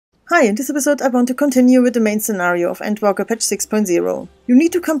Hi, in this episode I want to continue with the main scenario of Endwalker patch 6.0. You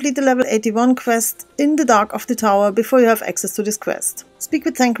need to complete the level 81 quest in the dark of the tower before you have access to this quest. Speak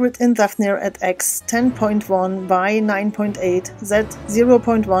with Thancred in Thavnair at X 10.1, Y 9.8, Z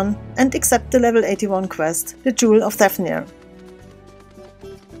 0.1 and accept the level 81 quest, the Jewel of Thavnair.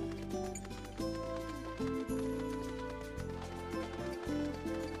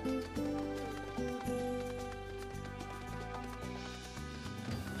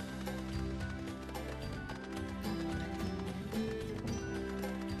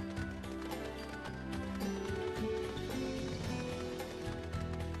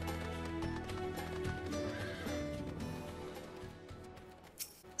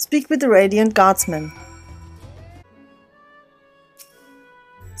 Speak with the Radiant Guardsman.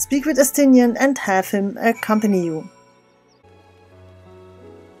 Speak with Estinian and have him accompany you.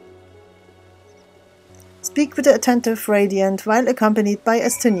 Speak with the attentive Radiant while accompanied by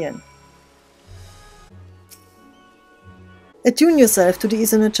Estinian. Attune yourself to the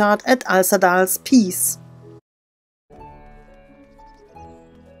aethernet shard at Al-Sadal's Peace.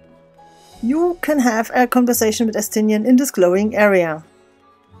 You can have a conversation with Estinian in this glowing area.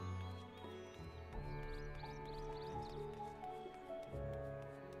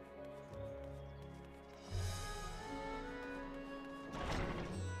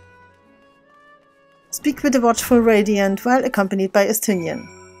 Speak with the watchful Radiant while accompanied by Estinian.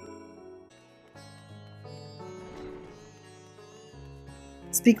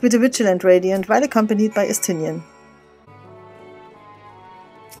 Speak with the vigilant Radiant while accompanied by Estinian.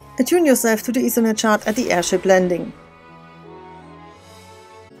 Attune yourself to the aethernet shard at the airship landing.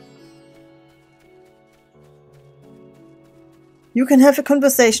 You can have a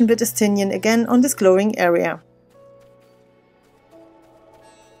conversation with Estinian again on this glowing area.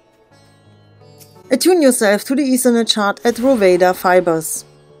 Attune yourself to the aethernet shard at Roveda Fibers.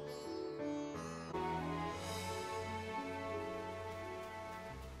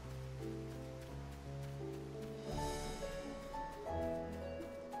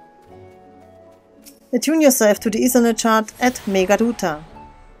 Attune yourself to the aethernet shard at Megaduta.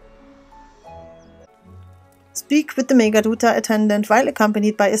 Speak with the Megaduta attendant while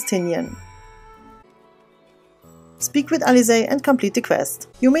accompanied by Estinian. Speak with Alizé and complete the quest.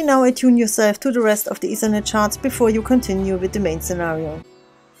 You may now attune yourself to the rest of the aethernet shards before you continue with the main scenario.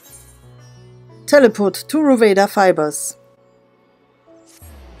 Teleport to Roveda Fibers.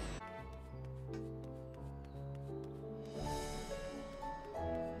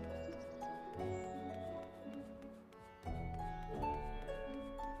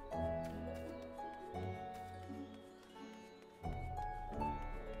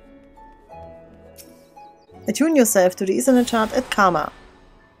 Attune yourself to the aethernet shard at Karma.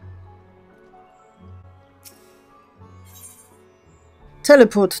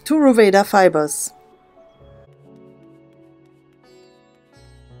 Teleport to Roveda Fibers.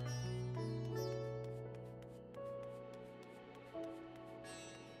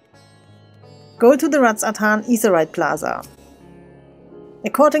 Go to the Radz-at-Han Aetherite Plaza.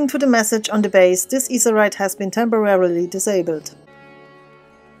 According to the message on the base, this Aetherite has been temporarily disabled.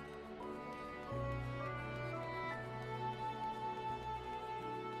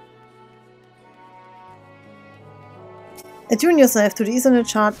 Attune yourself to the aethernet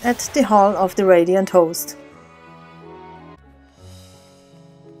shard at the Hall of the Radiant Host.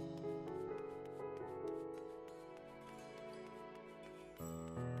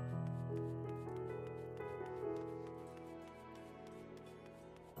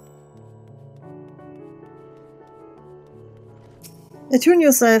 Attune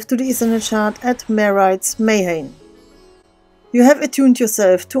yourself to the aethernet shard at Merite's Mayhain. You have attuned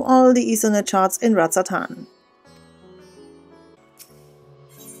yourself to all the aethernet shards in Radz-at-Han.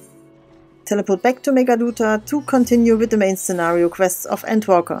 Teleport back to Megaduta to continue with the main scenario quests of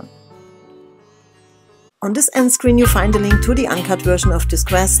Endwalker. On this end screen you find a link to the uncut version of this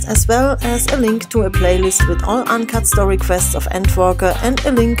quest, as well as a link to a playlist with all uncut story quests of Endwalker and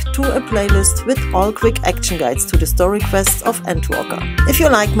a link to a playlist with all quick action guides to the story quests of Endwalker. If you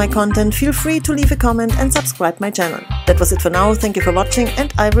like my content, feel free to leave a comment and subscribe my channel. That was it for now, thank you for watching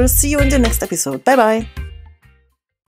and I will see you in the next episode. Bye bye!